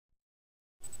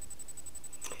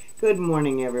Good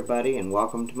morning, everybody, and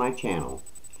welcome to my channel.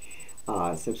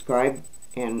 Subscribe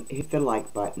and hit the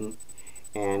like button,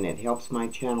 and it helps my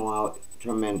channel out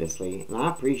tremendously, and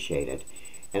I appreciate it.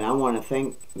 And I want to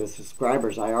thank the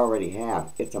subscribers I already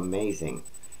have. It's amazing.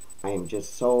 I am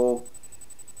just so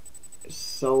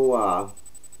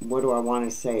what do I want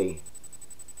to say,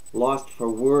 lost for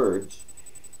words,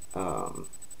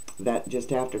 that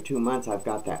just after 2 months I've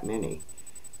got that many.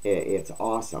 It's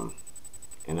awesome,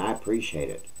 and I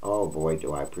appreciate it. Oh boy,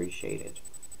 do I appreciate it.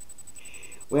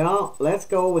 Well, let's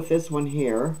go with this one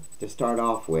here to start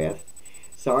off with.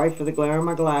 Sorry for the glare of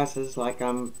my glasses, like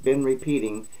I've been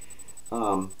repeating.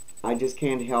 I just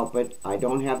can't help it. I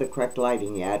don't have the correct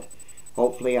lighting yet.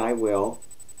 Hopefully I will.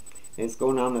 It's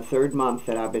going on the 3rd month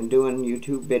that I've been doing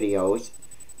YouTube videos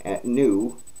at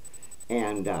new.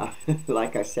 And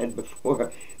like I said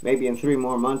before, maybe in 3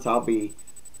 more months I'll be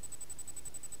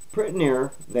pretty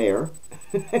near there.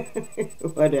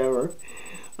 Whatever.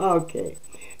 Okay.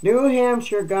 New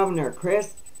Hampshire Governor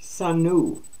Chris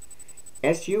Sununu,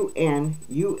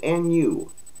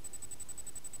 S-U-N-U-N-U,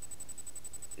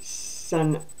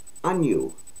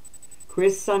 Sununu,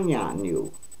 Chris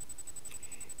Sununu,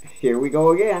 here we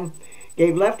go again,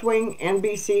 gave left-wing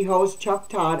NBC host Chuck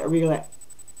Todd a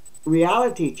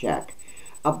reality check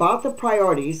about the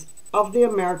priorities of the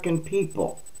American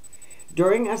people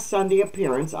during a Sunday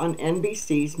appearance on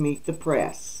NBC's Meet the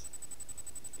Press.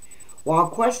 While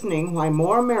questioning why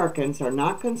more Americans are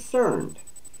not concerned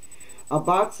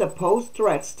about supposed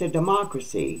threats to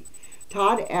democracy,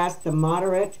 Todd asked the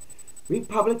moderate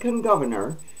Republican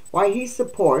governor why he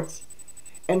supports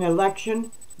an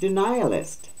election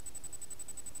denialist.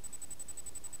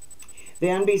 The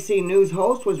NBC News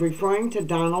host was referring to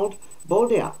Donald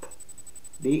Bolduc,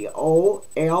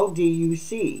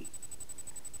 B-O-L-D-U-C,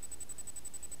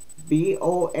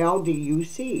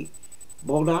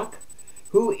 Bolduc,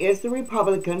 who is the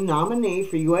Republican nominee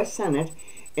for U.S. Senate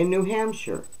in New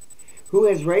Hampshire, who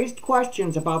has raised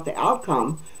questions about the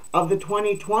outcome of the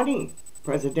 2020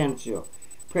 presidential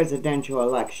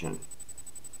election.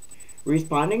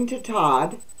 Responding to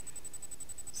Todd,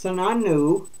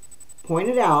 Sununu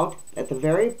pointed out that the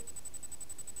very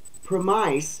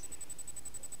premise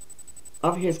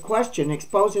of his question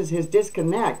exposes his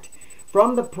disconnect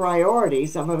from the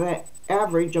priorities of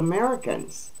average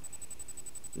Americans.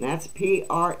 And that's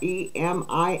P-R-E-M-I-S-E.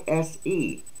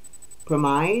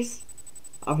 Premise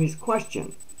of his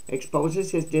question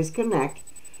exposes his disconnect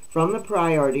from the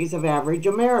priorities of average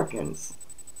Americans.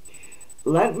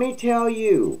 Let me tell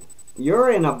you, you're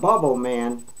in a bubble,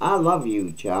 man. I love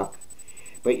you, Chuck.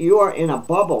 But you are in a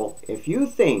bubble if you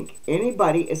think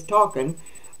anybody is talking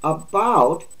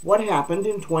about what happened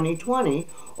in 2020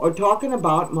 or talking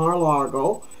about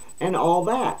Mar-a-Lago and all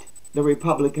that, the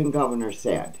Republican governor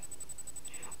said.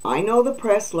 I know the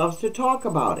press loves to talk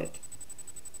about it,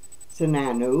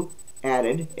 Sununu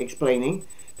added, explaining,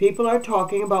 people are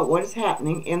talking about what is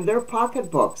happening in their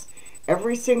pocketbooks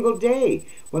every single day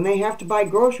when they have to buy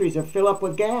groceries or fill up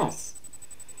with gas.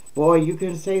 Boy, you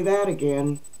can say that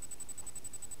again.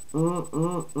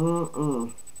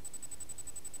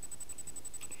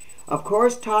 Of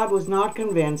course, Todd was not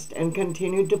convinced and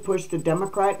continued to push the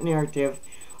Democrat narrative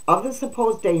of the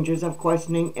supposed dangers of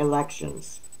questioning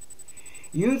elections.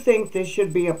 You think this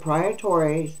should be a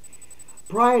prioritized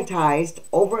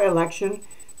over election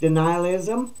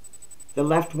denialism? The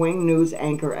left-wing news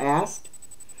anchor asked.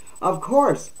 Of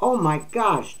course. Oh my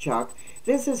gosh, Chuck,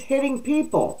 this is hitting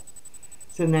people.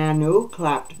 Sununu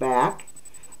clapped back.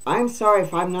 I'm sorry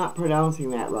if I'm not pronouncing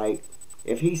that right.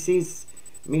 If he sees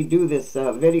me do this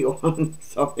video on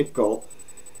this article.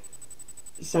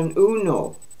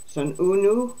 Sununu.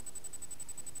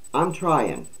 I'm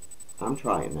trying.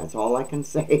 That's all I can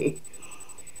say.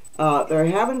 They're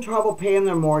having trouble paying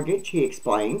their mortgage, he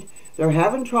explained. They're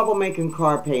having trouble making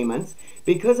car payments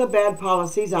because of bad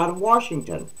policies out of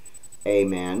Washington.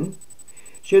 Amen.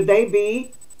 Should they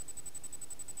be?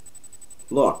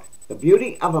 Look, the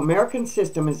beauty of American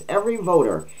system is every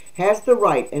voter has the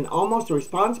right and almost a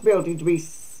responsibility to be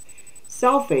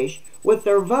selfish with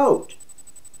their vote.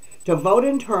 To vote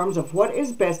in terms of what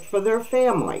is best for their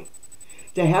family.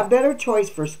 To have better choice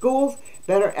for schools,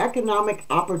 better economic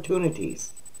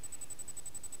opportunities.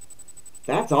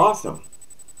 That's awesome.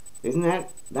 Isn't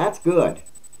that? That's good.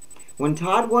 When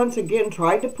Todd once again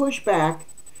tried to push back,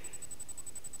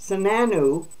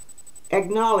 Sununu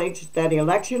acknowledged that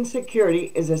election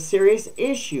security is a serious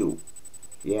issue.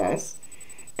 Yes.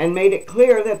 And made it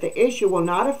clear that the issue will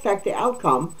not affect the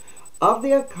outcome of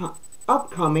the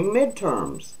upcoming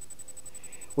midterms.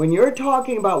 When you're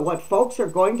talking about what folks are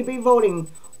going to be voting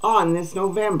on this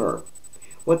November,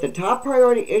 what the top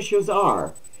priority issues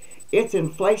are, It's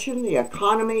inflation, the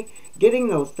economy, getting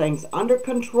those things under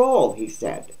control, he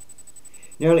said.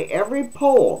 Nearly every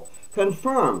poll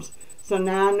confirms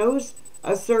Sunnunu's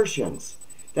assertions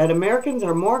that Americans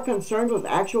are more concerned with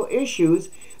actual issues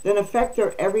that affect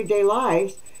their everyday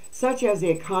lives, such as the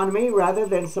economy, rather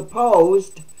than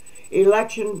supposed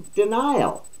election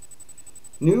denial.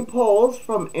 New polls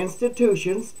from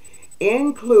institutions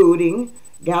including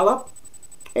Gallup,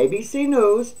 ABC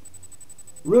News,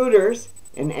 Reuters,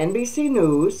 and NBC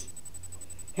News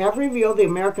have revealed the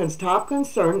Americans' top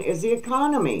concern is the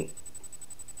economy.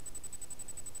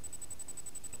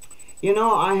 You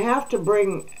know, I have to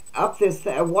bring up this.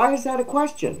 Why is that a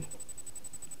question?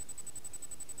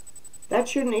 That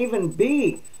shouldn't even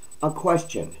be a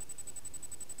question.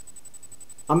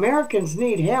 Americans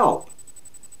need help.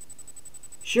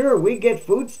 Sure, we get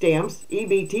food stamps,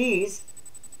 EBTs,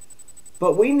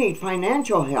 but we need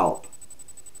financial help.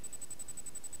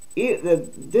 The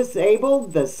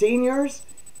disabled, the seniors,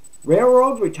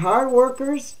 railroad retired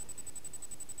workers,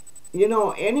 you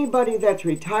know, anybody that's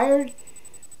retired,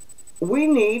 we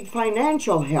need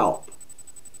financial help.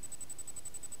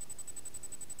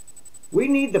 We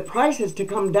need the prices to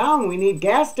come down. We need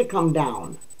gas to come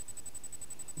down.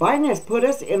 Biden has put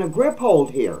us in a grip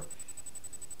hold here.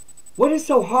 What is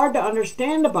so hard to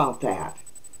understand about that?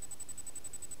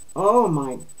 Oh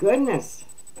my goodness.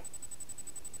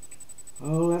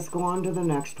 Oh, let's go on to the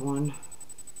next one.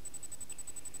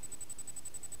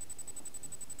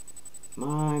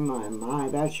 My,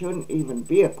 that shouldn't even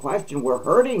be a question. We're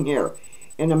hurting here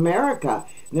in America.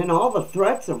 And then all the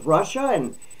threats of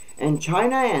Russia and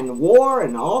China and war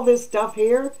and all this stuff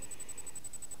here.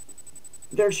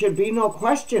 There should be no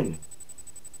question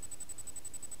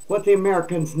what the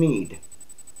Americans need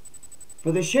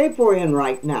for the shape we're in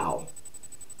right now.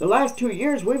 The last 2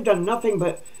 years we've done nothing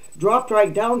but dropped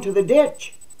right down to the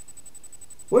ditch.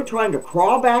 We're trying to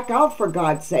crawl back out, for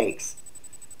God's sakes.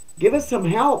 Give us some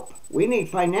help. We need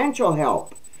financial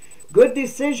help. Good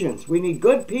decisions. We need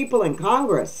good people in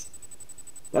Congress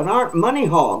that aren't money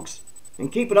hogs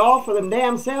and keep it all for them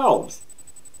damn selves.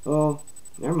 Oh,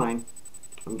 never mind.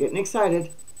 I'm getting excited.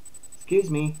 Excuse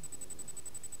me.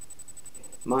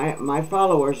 My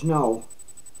followers know.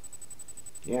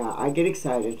 Yeah, I get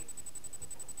excited.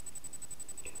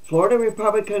 Florida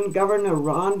Republican Governor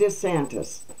Ron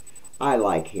DeSantis. I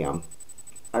like him.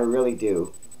 I really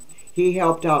do. He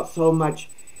helped out so much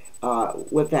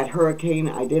with that hurricane.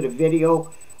 I did a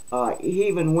video. He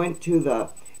even went to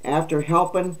after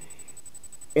helping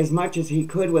as much as he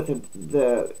could with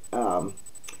the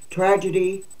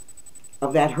tragedy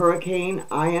of that Hurricane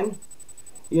Ian.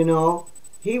 You know,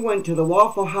 he went to the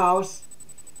Waffle House,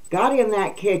 got in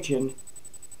that kitchen,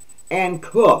 and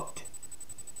cooked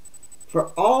for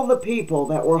all the people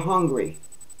that were hungry.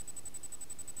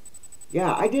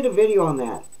 Yeah, I did a video on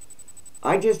that.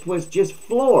 I was just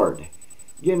floored,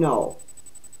 you know.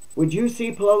 Would you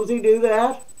see Pelosi do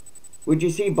that? Would you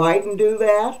see Biden do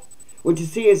that? Would you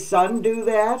see his son do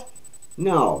that?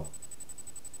 No.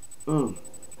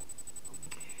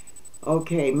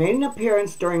 Okay, made an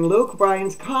appearance during Luke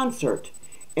Bryan's concert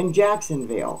in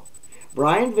Jacksonville.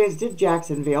 Bryan visited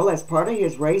Jacksonville as part of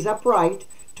his Raise Up Right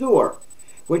tour,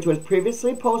 which was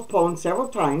previously postponed several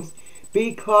times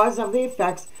because of the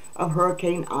effects of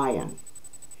Hurricane Ian.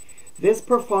 This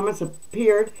performance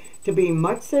appeared to be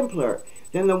much simpler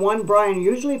than the one Bryan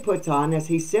usually puts on, as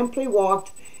he simply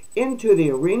walked into the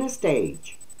arena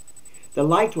stage. The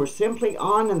lights were simply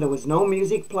on and there was no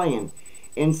music playing.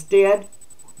 Instead,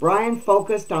 Bryan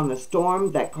focused on the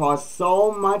storm that caused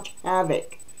so much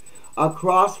havoc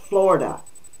across Florida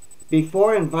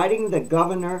before inviting the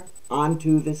governor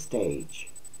onto the stage.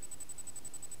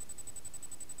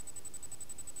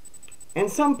 And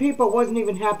some people wasn't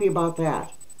even happy about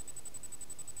that.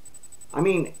 I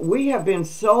mean, we have been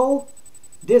so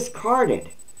discarded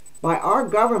by our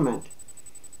government.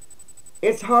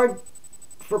 It's hard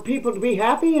for people to be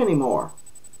happy anymore.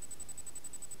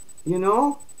 You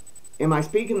know? Am I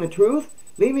speaking the truth?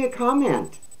 Leave me a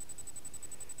comment.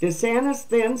 DeSantis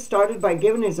then started by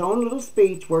giving his own little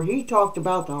speech where he talked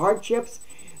about the hardships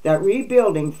that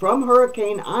rebuilding from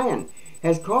Hurricane Ian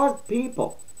has caused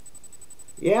people.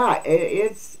 Yeah,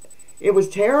 it was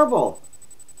terrible.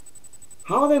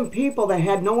 How them people that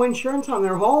had no insurance on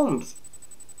their homes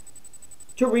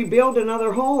to rebuild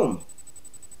another home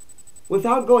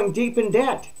without going deep in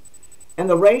debt. And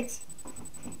the rates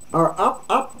are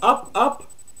up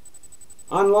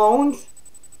on loans,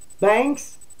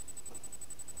 banks.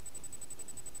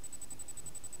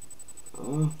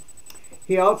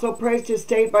 He also praised his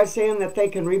state by saying that they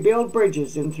can rebuild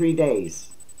bridges in 3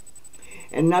 days,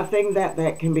 and nothing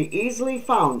that can be easily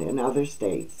found in other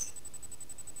states.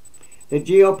 The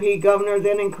GOP governor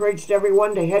then encouraged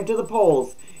everyone to head to the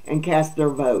polls and cast their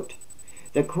vote.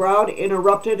 The crowd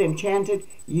interrupted and chanted,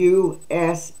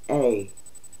 USA.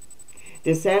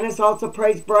 DeSantis also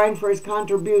praised Bryan for his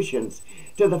contributions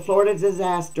to the Florida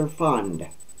Disaster Fund.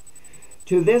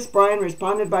 To this, Bryan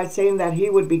responded by saying that he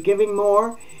would be giving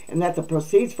more and that the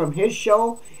proceeds from his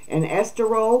show in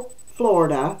Estero,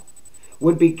 Florida,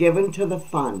 would be given to the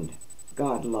fund.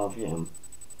 God love him.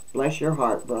 Bless your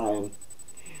heart, Bryan.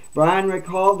 Bryan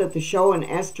recalled that the show in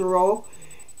Estero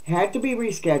had to be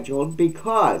rescheduled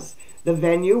because the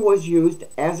venue was used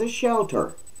as a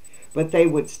shelter, but they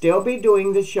would still be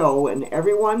doing the show and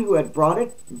everyone who had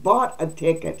bought a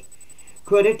ticket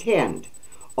could attend.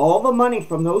 All the money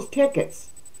from those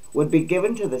tickets would be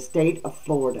given to the state of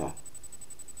Florida.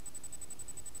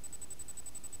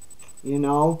 You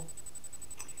know,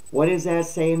 what is that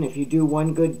saying? If you do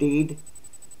one good deed,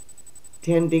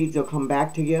 10 deeds will come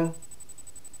back to you,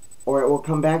 or it will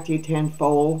come back to you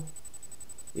tenfold.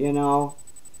 You know,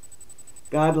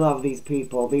 God love these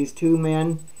people. These two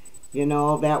men, you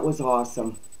know, that was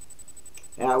awesome.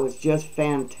 That was just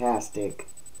fantastic.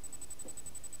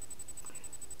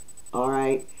 All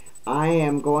right, I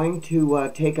am going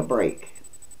to take a break.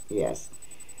 Yes,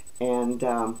 and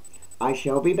I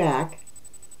shall be back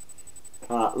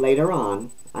later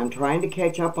on. I'm trying to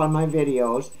catch up on my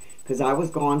videos because I was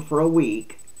gone for a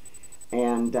week,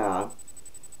 and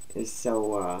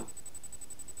so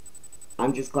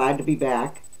I'm just glad to be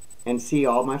back and see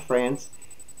all my friends,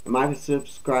 and my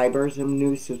subscribers and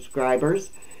new subscribers.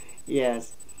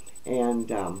 Yes,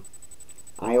 and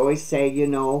I always say, you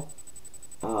know,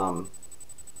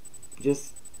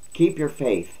 just keep your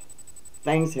faith.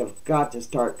 Things have got to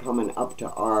start coming up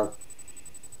to our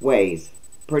ways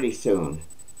pretty soon.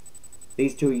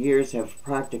 These 2 years have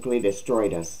practically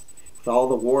destroyed us. With all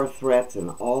the war threats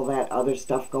and all that other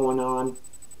stuff going on.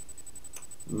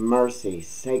 Mercy,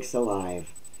 sakes alive.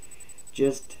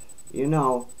 Just, you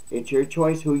know, it's your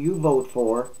choice who you vote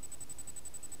for.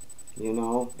 You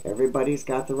know, everybody's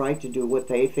got the right to do what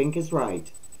they think is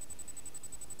right.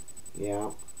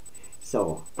 Yeah.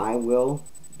 So, I will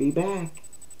be back.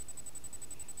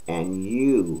 And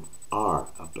you are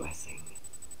a blessing.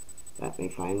 Let me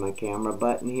find my camera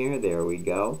button here. There we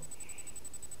go.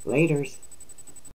 Laters.